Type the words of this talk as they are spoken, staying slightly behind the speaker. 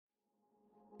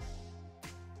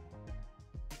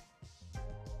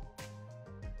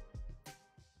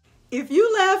If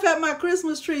you laugh at my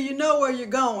Christmas tree, you know where you're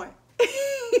going.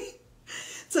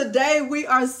 Today we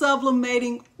are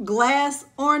sublimating glass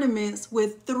ornaments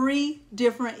with 3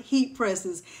 different heat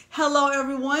presses. Hello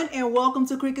everyone and welcome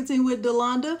to Cricketing with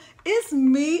Delonda. It's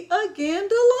me again,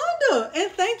 Delonda,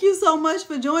 and thank you so much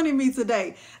for joining me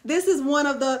today. This is one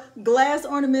of the glass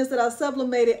ornaments that I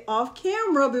sublimated off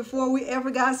camera before we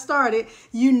ever got started.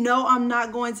 You know I'm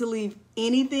not going to leave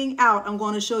anything out. I'm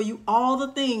going to show you all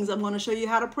the things. I'm going to show you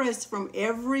how to press from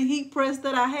every heat press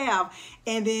that I have,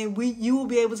 and then you will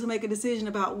be able to make a decision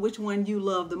about which one you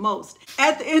love the most.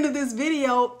 At the end of this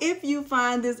video, if you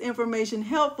find this information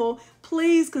helpful,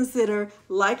 please consider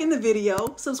liking the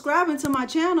video, subscribing to my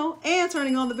channel, and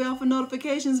turning on the bell for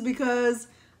notifications because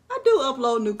I do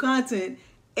upload new content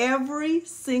every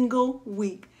single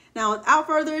week. Now, without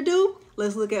further ado,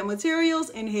 let's look at materials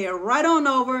and head right on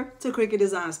over to Cricut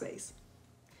Design Space.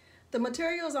 The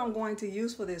materials I'm going to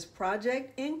use for this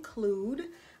project include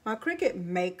my Cricut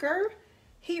Maker,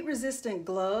 heat-resistant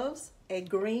gloves, a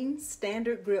green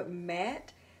standard grip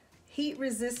mat,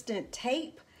 heat-resistant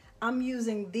tape. I'm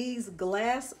using these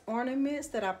glass ornaments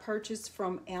that I purchased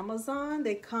from Amazon.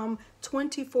 They come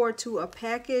 24 to a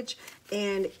package,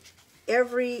 and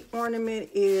every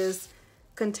ornament is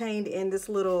contained in this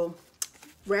little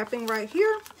wrapping right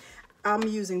here. I'm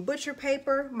using butcher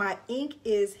paper. My ink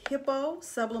is Hippo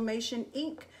Sublimation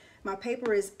ink. My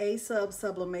paper is A-Sub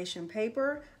Sublimation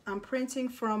paper. I'm printing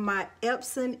from my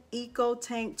Epson Eco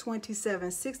Tank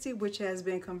 2760, which has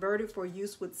been converted for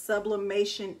use with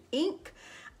sublimation ink.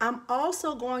 I'm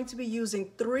also going to be using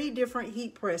 3 different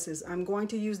heat presses. I'm going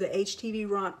to use the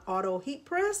HTVRONT Auto Heat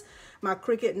Press, my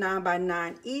Cricut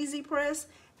 9x9 EasyPress,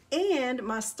 and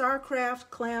my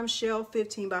StarCraft Clamshell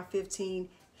 15x15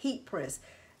 heat press.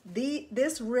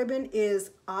 This ribbon is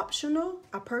optional.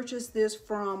 I purchased this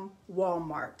from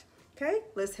Walmart. Okay,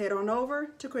 let's head on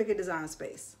over to Cricut Design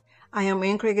Space. I am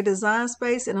in Cricut Design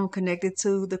Space and I'm connected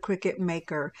to the Cricut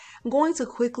Maker. I'm going to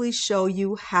quickly show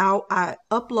you how I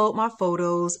upload my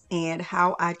photos and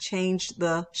how I change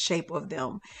the shape of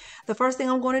them. The first thing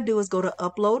I'm going to do is go to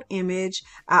Upload Image.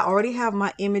 I already have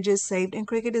my images saved in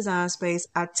Cricut Design Space.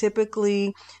 I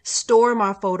typically store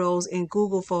my photos in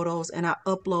Google Photos and I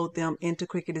upload them into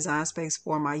Cricut Design Space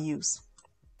for my use.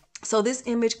 So this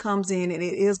image comes in and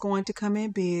it is going to come in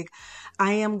big.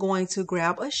 I am going to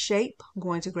grab a shape. I'm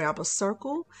going to grab a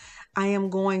circle. I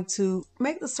am going to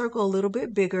make the circle a little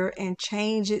bit bigger and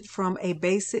change it from a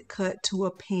basic cut to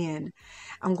a pin.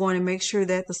 I'm going to make sure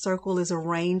that the circle is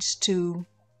arranged to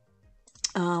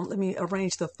let me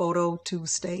arrange the photo to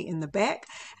stay in the back,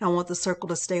 and I want the circle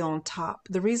to stay on top.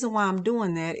 The reason why I'm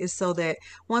doing that is so that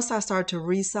once I start to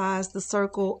resize the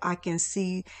circle, I can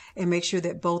see and make sure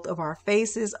that both of our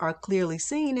faces are clearly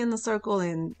seen in the circle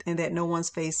and that no one's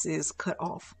face is cut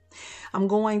off. I'm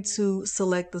going to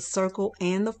select the circle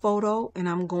and the photo, and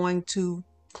I'm going to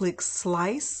click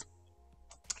Slice,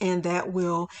 and that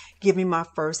will give me my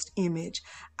first image.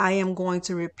 I am going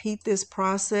to repeat this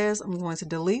process. I'm going to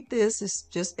delete this, it's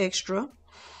just extra.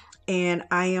 And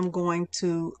I am going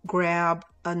to grab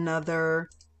another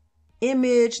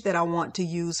image that I want to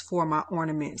use for my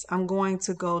ornaments. I'm going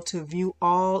to go to View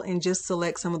All and just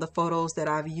select some of the photos that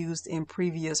I've used in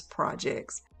previous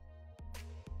projects.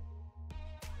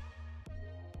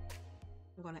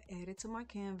 I'm going to add it to my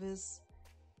canvas,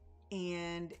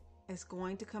 and it's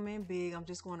going to come in big. I'm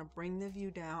just going to bring the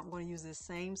view down. I'm going to use the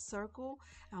same circle.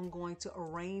 I'm going to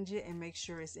arrange it and make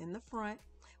sure it's in the front.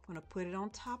 I'm going to put it on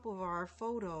top of our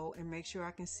photo and make sure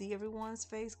I can see everyone's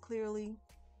face clearly.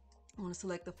 I'm going to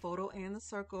select the photo and the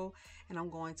circle, and I'm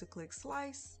going to click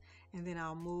Slice, and then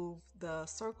I'll move the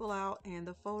circle out and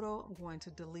the photo. I'm going to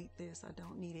delete this. I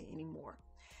don't need it anymore.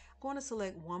 I'm going to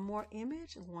select one more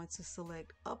image. I'm going to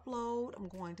select Upload. I'm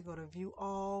going to go to View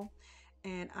All,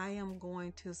 and I am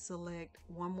going to select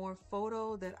one more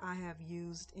photo that I have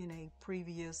used in a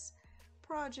previous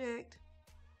project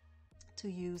to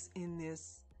use in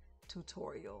this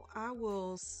tutorial. I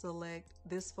will select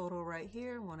this photo right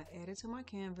here. I want to add it to my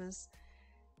canvas,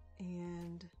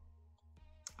 and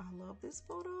I love this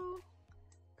photo.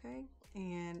 Okay,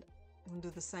 and I'm gonna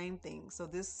do the same thing. So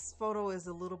this photo is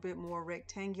a little bit more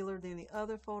rectangular than the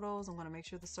other photos. I'm going to make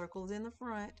sure the circle is in the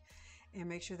front and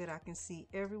make sure that I can see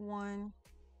everyone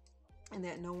and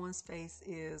that no one's face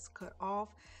is cut off.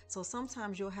 So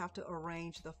sometimes you'll have to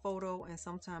arrange the photo and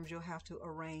sometimes you'll have to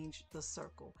arrange the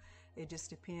circle. It just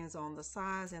depends on the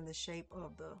size and the shape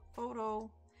of the photo.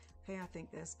 Okay, I think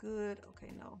that's good.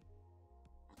 Okay, no.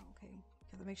 Okay,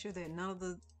 have to make sure that none of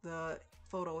the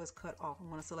photo is cut off. I'm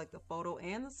going to select the photo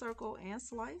and the circle and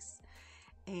Slice,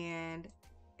 and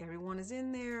everyone is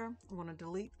in there. I'm going to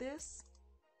delete this.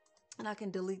 And I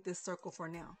can delete this circle for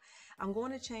now. I'm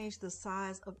going to change the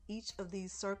size of each of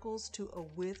these circles to a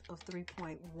width of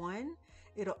 3.1.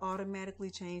 It'll automatically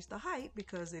change the height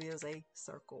because it is a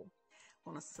circle.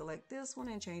 I'm going to select this one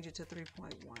and change it to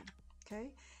 3.1.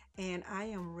 Okay, and I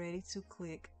am ready to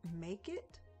click Make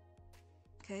It.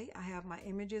 Okay, I have my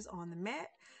images on the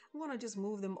mat. I'm going to just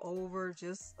move them over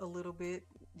just a little bit.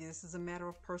 This is a matter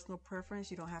of personal preference.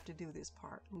 You don't have to do this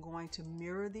part. I'm going to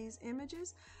mirror these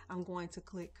images. I'm going to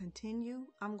click Continue.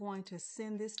 I'm going to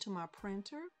send this to my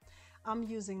printer. I'm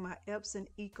using my Epson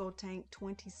EcoTank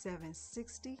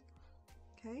 2760.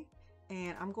 Okay,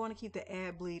 and I'm going to keep the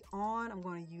ad bleed on. I'm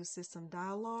going to use System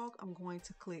Dialog. I'm going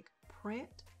to click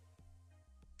Print.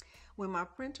 When my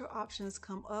printer options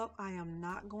come up, I am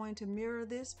not going to mirror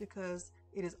this because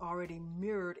it is already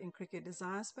mirrored in Cricut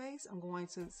Design Space. I'm going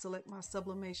to select my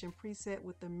sublimation preset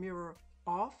with the mirror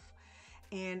off,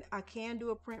 and I can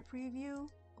do a print preview.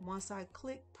 Once I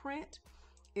click print,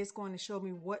 it's going to show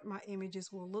me what my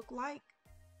images will look like.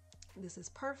 This is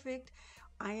perfect.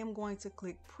 I am going to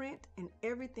click print, and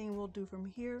everything we'll do from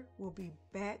here will be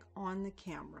back on the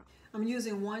camera. I'm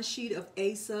using one sheet of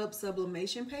A-Sub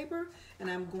sublimation paper, and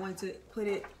I'm going to put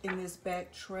it in this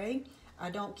back tray.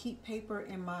 I don't keep paper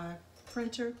in my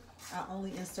printer. I only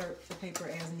insert the paper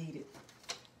as needed.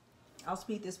 I'll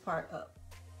speed this part up.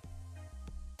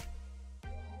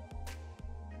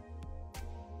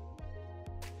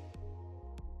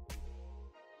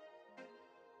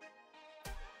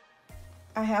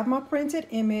 I have my printed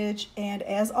image, and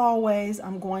as always,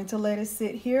 I'm going to let it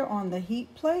sit here on the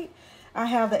heat plate. I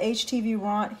have the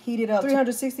HTVRONT heated up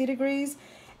 360 degrees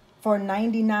for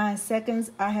 99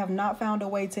 seconds. I have not found a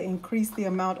way to increase the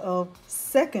amount of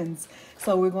seconds,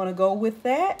 so we're going to go with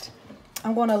that.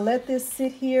 I'm going to let this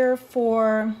sit here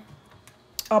for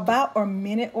about a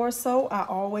minute or so. I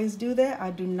always do that.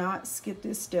 I do not skip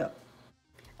this step.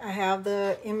 I have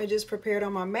the images prepared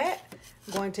on my mat.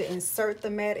 I'm going to insert the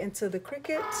mat into the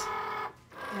Cricut,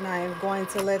 and I am going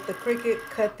to let the Cricut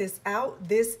cut this out.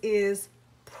 This is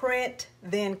print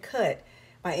then cut.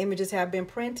 My images have been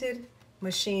printed.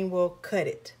 Machine will cut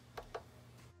it.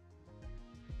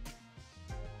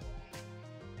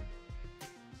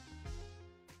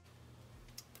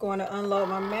 Going to unload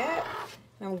my mat.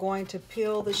 I'm going to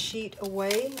peel the sheet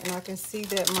away, and I can see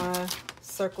that my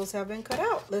circles have been cut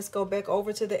out. Let's go back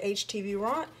over to the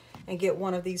HTVRONT and get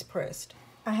one of these pressed.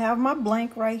 I have my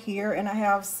blank right here, and I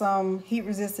have some heat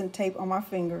resistant tape on my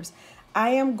fingers. I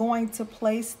am going to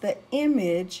place the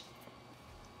image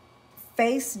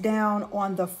face down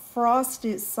on the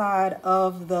frosted side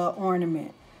of the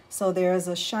ornament. So there's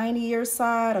a shinier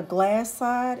side, a glass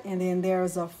side, and then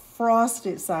there's a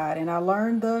frosted side. And I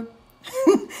learned the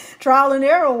trial and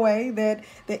error way that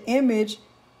the image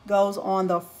goes on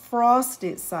the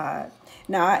frosted side.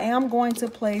 Now I am going to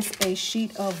place a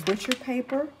sheet of butcher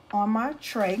paper on my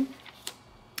tray,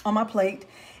 on my plate,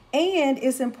 and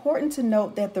it's important to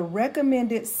note that the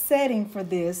recommended setting for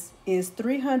this is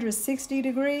 360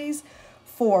 degrees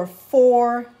for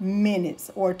 4 minutes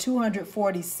or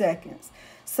 240 seconds.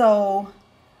 So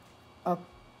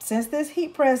since this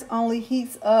heat press only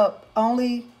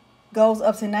goes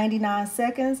up to 99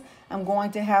 seconds, I'm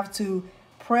going to have to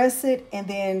press it and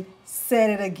then set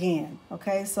it again.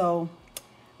 Okay, so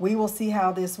we will see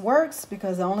how this works,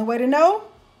 because the only way to know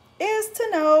is to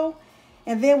know.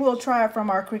 And then we'll try it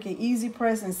from our Cricut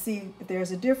EasyPress and see if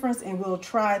there's a difference. And we'll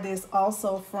try this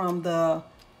also from the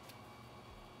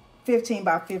 15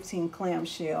 by 15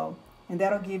 clamshell. And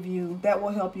that will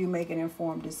help you make an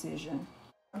informed decision.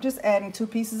 I'm just adding 2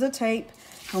 pieces of tape.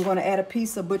 I'm going to add a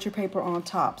piece of butcher paper on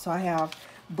top. So I have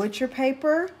butcher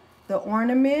paper, the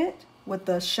ornament with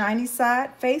the shiny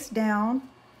side face down,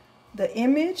 the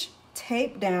image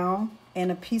taped down,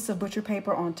 and a piece of butcher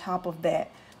paper on top of that.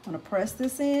 I'm going to press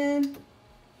this in.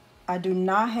 I do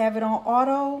not have it on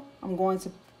auto. I'm going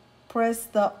to press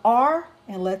the R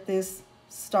and let this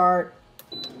start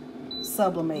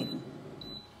sublimating.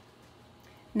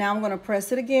 Now I'm going to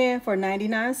press it again for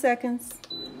 99 seconds.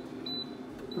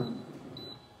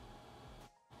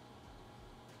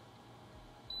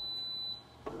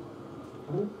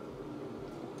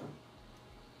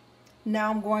 Now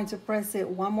I'm going to press it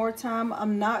one more time.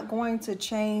 I'm not going to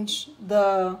change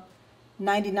the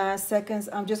 99 seconds.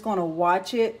 I'm just going to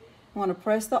watch it. I'm going to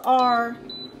press the R,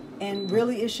 and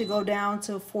really it should go down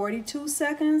to 42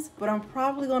 seconds, but I'm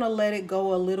probably going to let it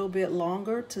go a little bit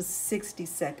longer to 60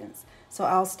 seconds. So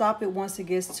I'll stop it once it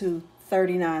gets to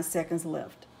 39 seconds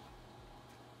left.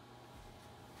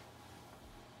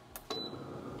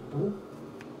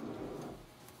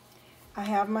 I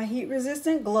have my heat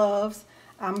resistant gloves.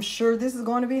 I'm sure this is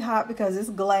going to be hot because it's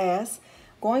glass,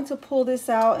 going to pull this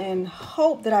out and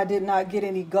hope that I did not get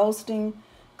any ghosting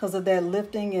because of that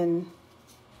lifting and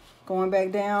going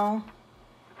back down.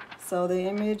 So the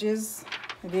image is,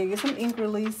 I did get some ink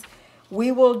release.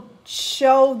 We will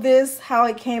show this how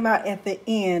it came out at the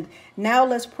end. Now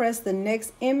let's press the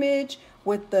next image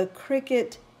with the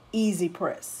Cricut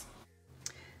EasyPress.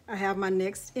 I have my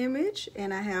next image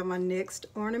and I have my next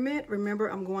ornament. Remember,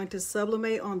 I'm going to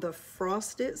sublimate on the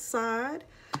frosted side.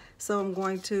 So I'm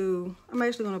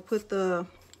actually going to put the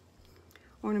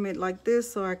ornament like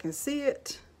this so I can see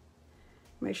it.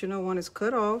 Make sure no one is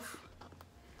cut off.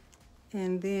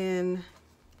 And then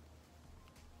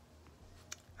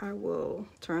I will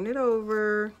turn it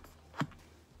over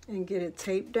and get it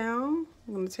taped down.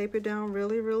 I'm going to tape it down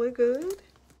really, really good.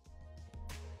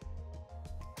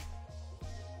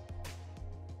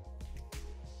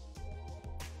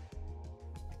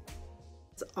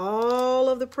 All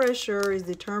of the pressure is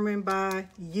determined by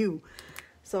you.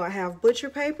 So I have butcher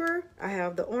paper, I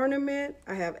have the ornament,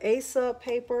 I have a sub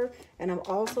paper, and I'm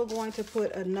also going to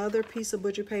put another piece of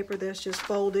butcher paper that's just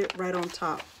folded right on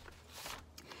top.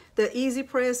 The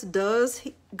EasyPress does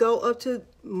go up to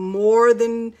more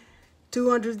than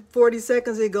 240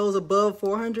 seconds. It goes above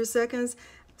 400 seconds.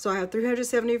 So I have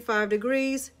 375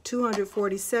 degrees,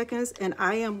 240 seconds, and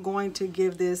I am going to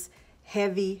give this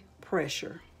heavy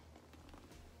pressure.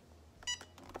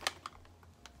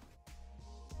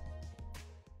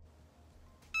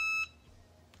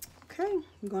 Okay,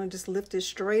 I'm going to just lift it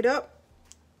straight up.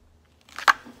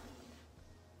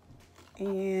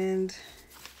 And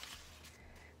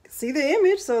see the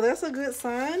image, so that's a good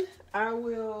sign. I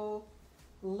will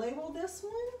label this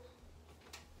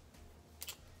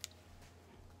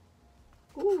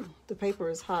one. Ooh, the paper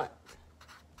is hot.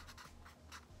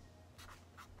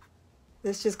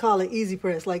 Let's just call it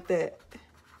EasyPress like that.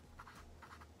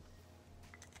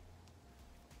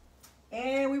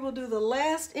 And we will do the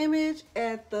last image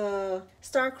at the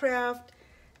StarCraft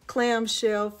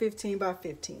Clamshell 15 by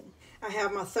 15. I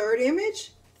have my third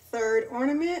image, third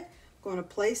ornament. I'm going to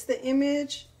place the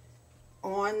image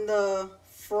on the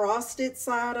frosted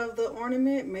side of the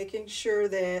ornament, making sure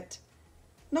that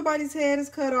nobody's head is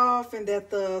cut off and that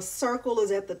the circle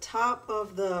is at the top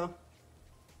of the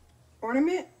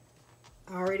ornament.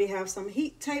 I already have some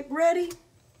heat tape ready.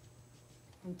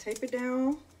 I'm going to tape it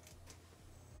down.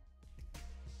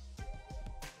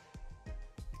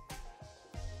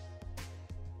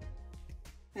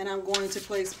 And I'm going to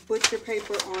place butcher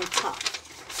paper on top.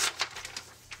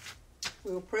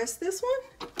 We'll press this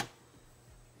one.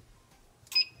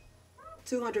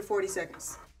 240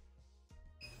 seconds.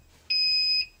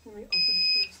 Let me open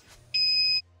it first.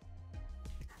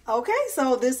 Okay,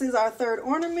 so this is our third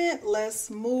ornament. Let's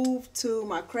move to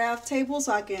my craft table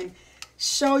so I can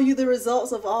show you the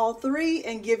results of all three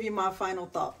and give you my final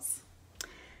thoughts.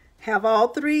 Have all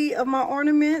three of my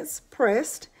ornaments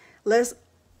pressed. Let's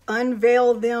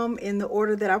unveil them in the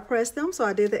order that I pressed them. So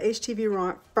I did the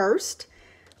HTVRONT first.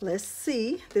 Let's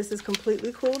see. This is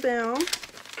completely cooled down.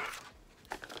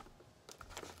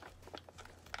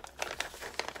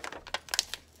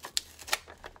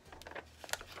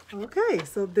 Okay,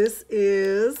 so this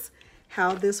is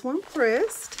how this one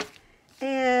pressed.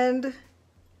 And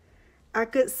I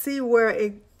could see where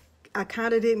I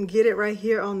kind of didn't get it right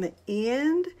here on the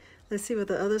end. Let's see what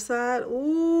the other side.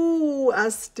 Ooh, I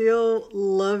still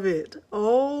love it.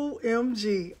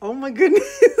 OMG. Oh my goodness.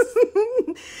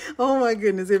 Oh my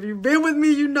goodness. If you've been with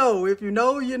me, you know. If you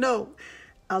know, you know.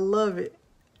 I love it.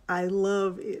 I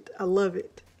love it. I love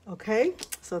it. Okay,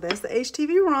 so that's the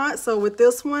HTVRONT. So with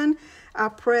this one, I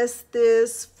pressed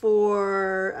this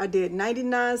for, I did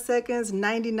 99 seconds,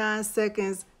 99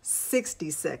 seconds,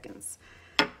 60 seconds.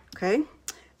 Okay,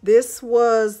 this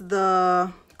was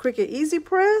the Cricut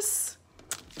EasyPress.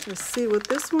 Let's see what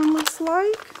this one looks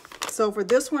like. So for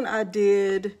this one, I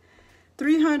did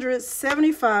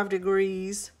 375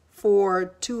 degrees for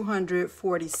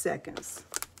 240 seconds.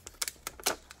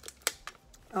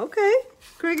 Okay,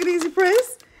 Cricut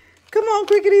EasyPress. Come on,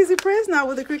 Cricut EasyPress. Now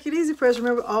with the Cricut EasyPress,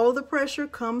 remember all the pressure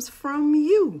comes from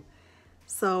you.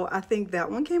 So I think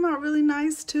that one came out really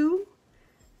nice too.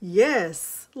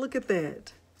 Yes, look at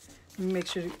that. Let me make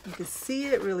sure you can see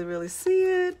it, really see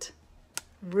it.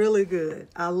 Really good.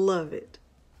 I love it.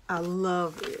 I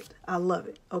love it. I love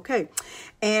it. Okay.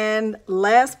 And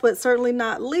last but certainly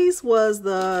not least was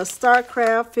the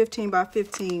StarCraft 15 by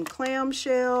 15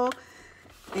 clamshell.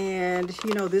 And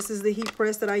you know, this is the heat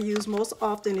press that I use most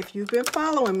often. If you've been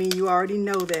following me, you already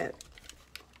know that.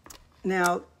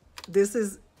 Now, this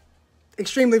is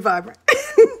extremely vibrant.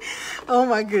 Oh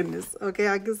my goodness. Okay,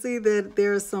 I can see that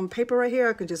there's some paper right here.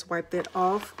 I can just wipe that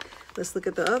off. Let's look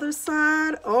at the other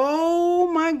side.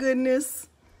 Oh my goodness.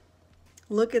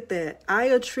 Look at that. I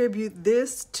attribute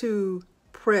this to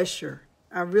pressure.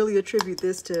 I really attribute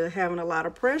this to having a lot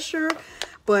of pressure.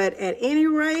 But at any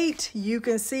rate, you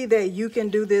can see that you can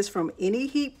do this from any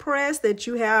heat press that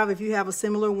you have. If you have a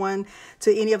similar one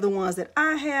to any of the ones that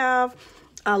I have.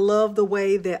 I love the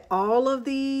way that all of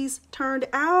these turned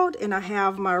out, and I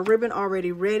have my ribbon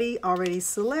already ready, already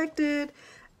selected.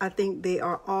 I think they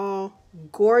are all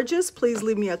gorgeous. Please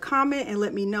leave me a comment and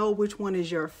let me know which one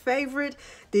is your favorite.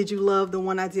 Did you love the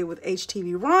one I did with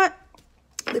HTVRONT,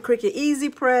 the Cricut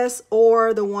EasyPress,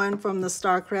 or the one from the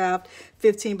StarCraft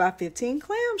 15 by 15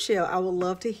 clamshell? I would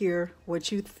love to hear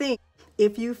what you think.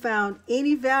 If you found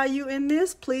any value in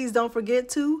this, please don't forget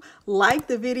to like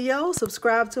the video,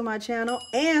 subscribe to my channel,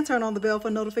 and turn on the bell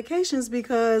for notifications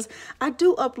because I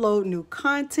do upload new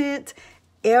content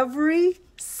every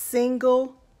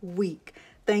single week.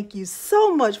 Thank you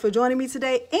so much for joining me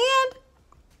today, and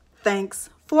thanks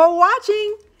for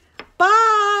watching.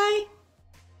 Bye.